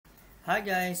Hi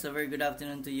guys, a very good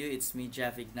afternoon to you. It's me,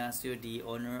 Jeff Ignacio, the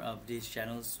owner of this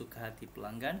channel, Sukahati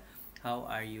Pelanggan. How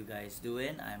are you guys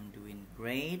doing? I'm doing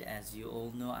great. As you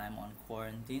all know, I'm on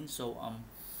quarantine, so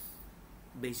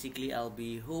basically I'll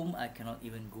be home. I cannot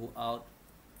even go out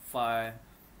far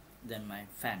than my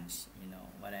fence. You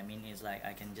know what I mean is, like,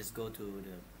 I can just go to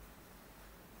the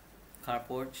car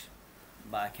porch,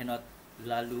 but I cannot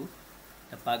lalu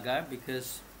the pagar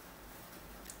because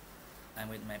I'm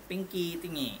with my pinky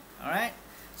thingy. Alright,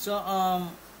 so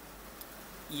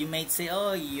you may say,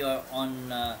 oh, you're on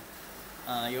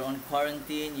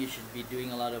quarantine, you should be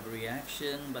doing a lot of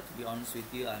reaction. But to be honest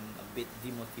with you, I'm a bit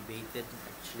demotivated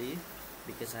actually,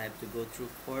 because I have to go through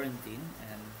quarantine,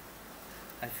 and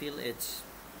I feel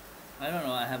I don't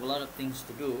know, I have a lot of things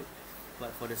to do,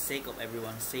 but for the sake of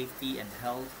everyone's safety and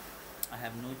health, I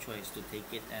have no choice to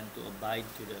take it and to abide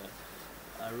to the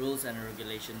rules and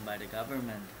regulation by the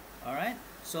government. Alright,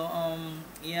 so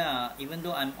yeah, even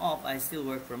though I'm off, I still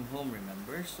work from home,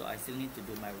 remember? So I still need to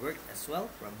do my work as well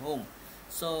from home.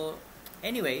 So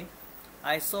anyway,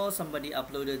 I saw somebody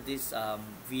uploaded this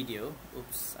video.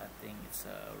 Oops, I think it's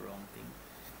a wrong thing.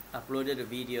 Uploaded a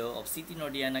video of SITI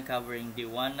Nordiana covering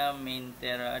Deewana main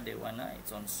Tera Deewana.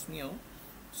 It's on Smule.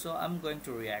 So I'm going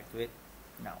to react to it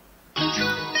now.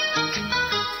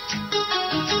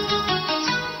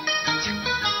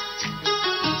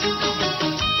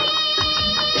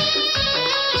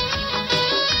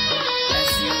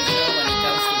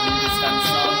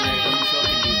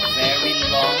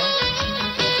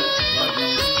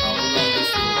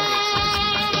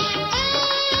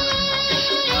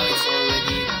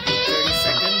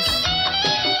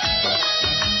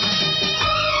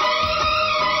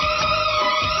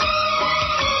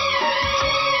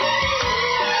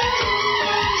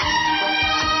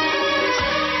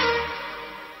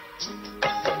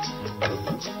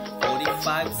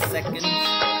 Seconds. When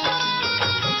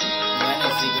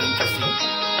is he going to sing?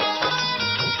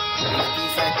 50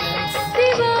 seconds.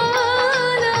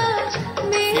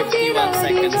 51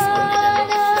 seconds only.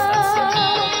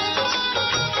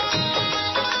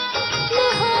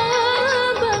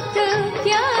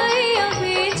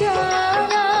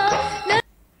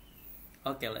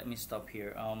 Okay, let me stop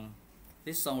here.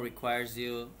 This song requires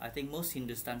you, I think most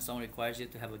Hindustan song requires you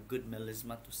to have a good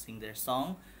melisma to sing their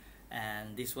song.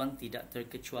 And this one tidak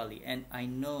terkecuali, and I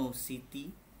know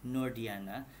SITI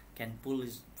Nordiana can pull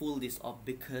this off,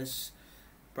 because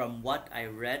from what I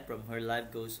read from her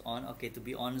life goes on, okay, to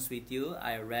be honest with you,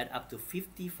 I read up to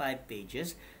 55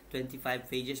 pages,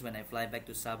 25 pages when I fly back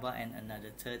to Sabah, and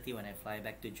another 30 when I fly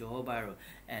back to Johor Bahru.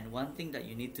 And one thing that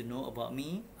you need to know about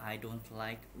me, I don't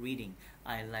like reading.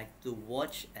 I like to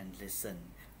watch and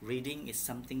listen. Reading is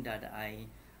something that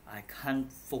I can't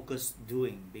focus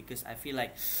doing, because I feel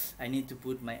like I need to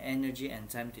put my energy and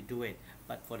time to do it.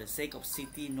 But for the sake of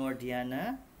SITI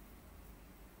Nordiana,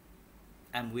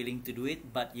 I'm willing to do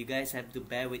it, but you guys have to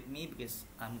bear with me because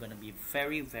I'm gonna be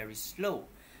very, very slow.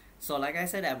 So like I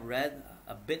said, I've read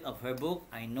a bit of her book.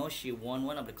 I know she won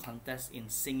one of the contests in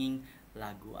singing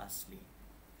Lagu Asli.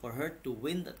 For her to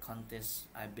win that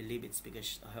contest, I believe it's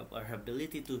because of her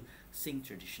ability to sing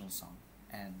traditional song,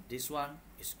 and this one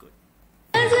is good.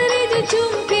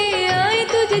 चुमके आई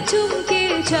तुझे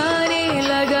चुमके जाने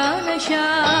लगा नशा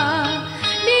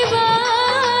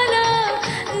दीवाना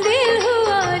दिल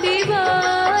हुआ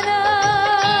दीवाना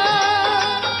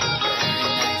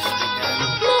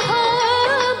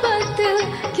मोहब्बत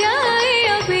क्या है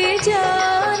अभी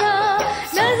जाना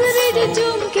नजरे जो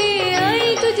चुमके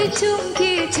आई तुझे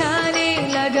चुमके जाने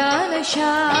लगा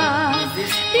नशा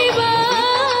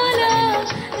दीवाना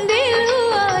दिल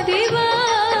हुआ दीवाना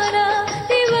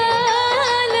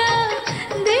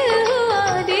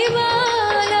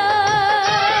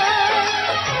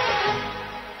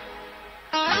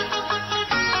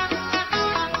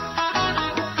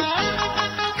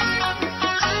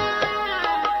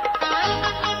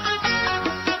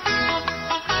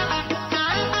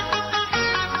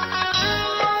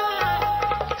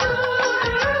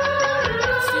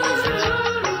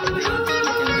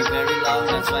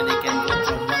That's why they can go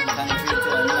from one country to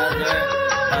another.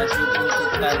 Baju pun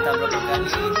tukar tak berapa kali.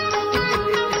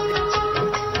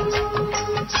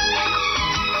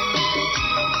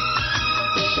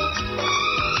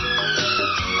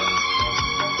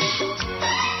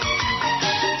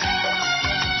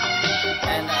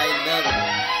 And I love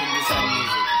Hindustan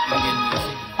music, Indian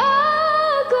music.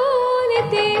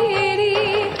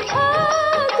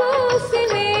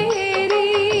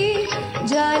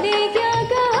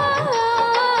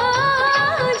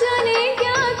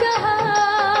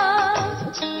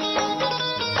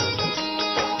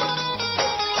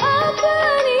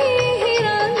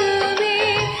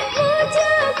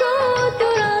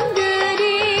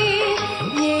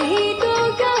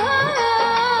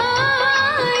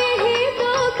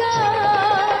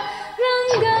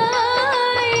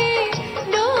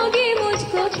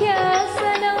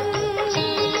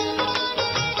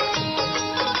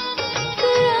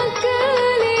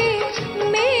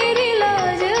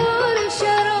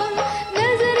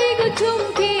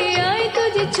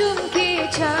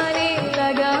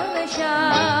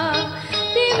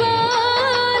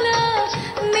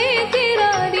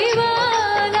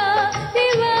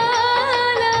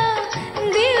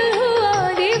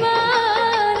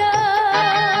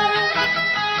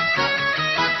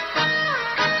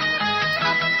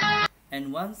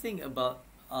 thing about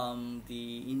the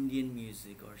Indian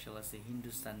music, or shall I say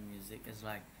Hindustan music, is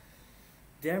like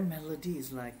their melody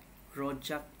is like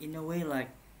rojak in a way, like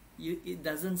it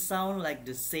doesn't sound like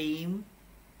the same,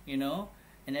 you know,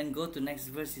 and then go to next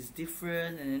verse is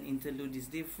different, and then interlude is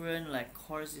different, like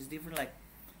chorus is different, like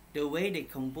the way they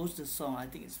compose the song. I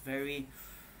think it's very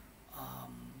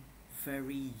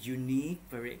very unique,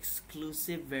 very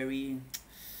exclusive, very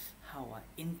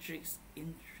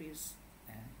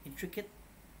intricate.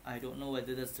 I don't know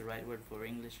whether that's the right word for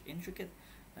English. Intricate,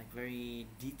 like very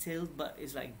detailed, but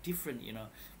it's like different, you know.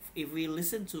 If we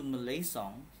listen to Malay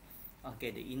songs,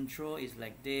 okay, the intro is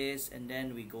like this, and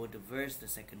then we go the verse, the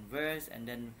second verse, and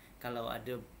then kalau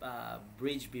ada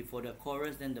bridge before the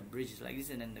chorus, then the bridge is like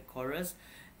this, and then the chorus,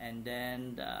 and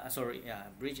then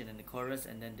bridge and then the chorus,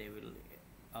 and then they will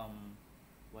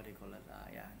what do you call it,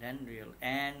 then real,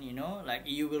 and you know, like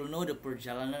you will know the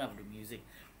perjalanan of the music.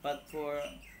 But for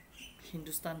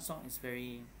Hindustan song, it's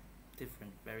very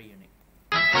different, very unique.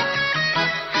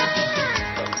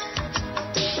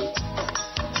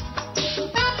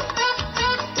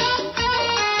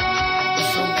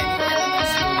 So many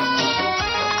elements going on.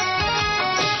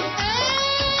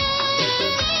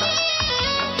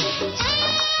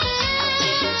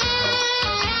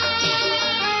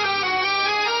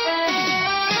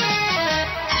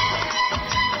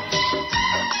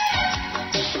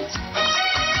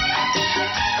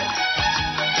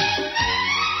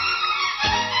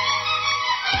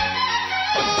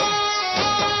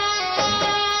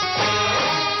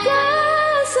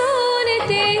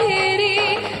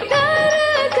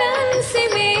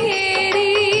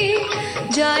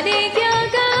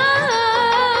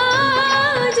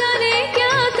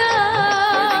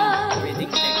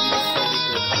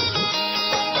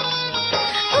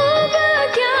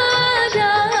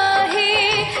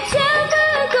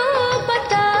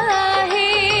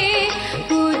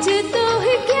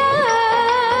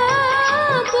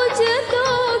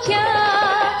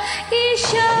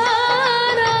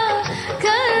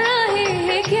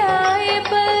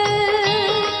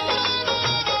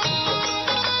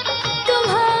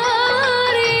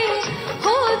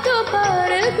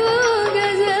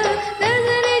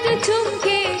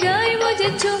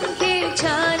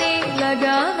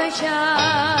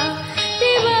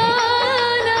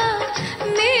 दीवाना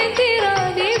मैं तेरा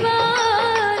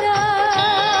दीवाना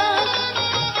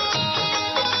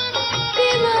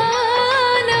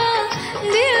दीवाना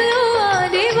दिल हुआ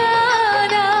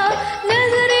दीवाना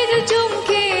नजरें जो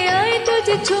चुमके आई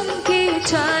तुझे चुमके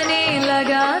छाने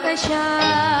लगा नशा.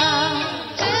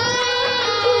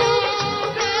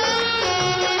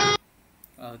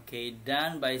 Okay,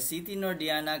 done by SITI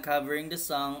Nordiana, covering the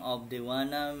song of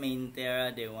Deewana main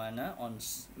Tera Deewana on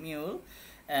Smule.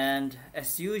 And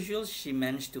as usual, she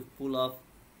managed to pull off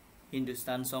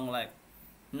Hindustan song like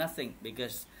nothing,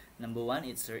 because number one,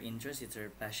 it's her interest, it's her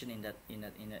passion in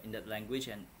that language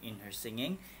and in her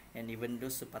singing. And even though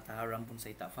sepatah haram pun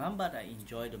saya tak faham, but I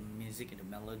enjoy the music and the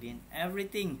melody and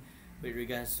everything with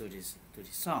regards to this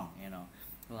song, you know.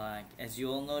 Like, as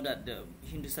you all know, that the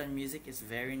Hindustan music is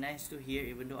very nice to hear,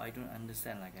 even though I don't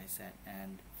understand, like I said.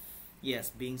 And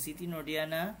yes, being SITI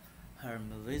Nordiana, her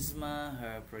melisma,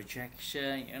 her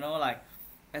projection, you know, like,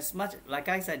 as much, like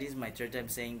I said, this is my third time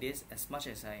saying this, as much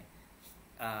as I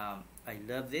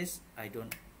love this, I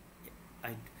don't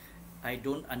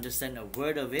understand a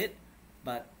word of it,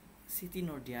 but SITI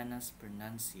Nordiana's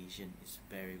pronunciation is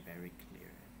very, very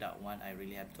clear. That one, I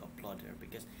really have to applaud her,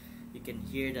 because you can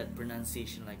hear that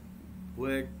pronunciation like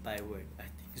word by word. I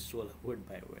think it's all word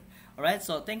by word. Alright,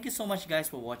 so thank you so much, guys,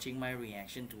 for watching my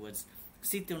reaction towards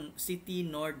SITI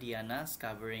Nordiana's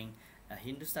covering a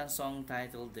Hindustan song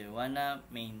titled Deewana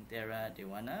main Tera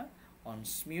Deewana on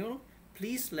Smule.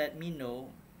 Please let me know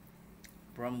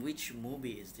from which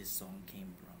movie is this song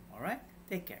came from. Alright,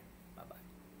 take care.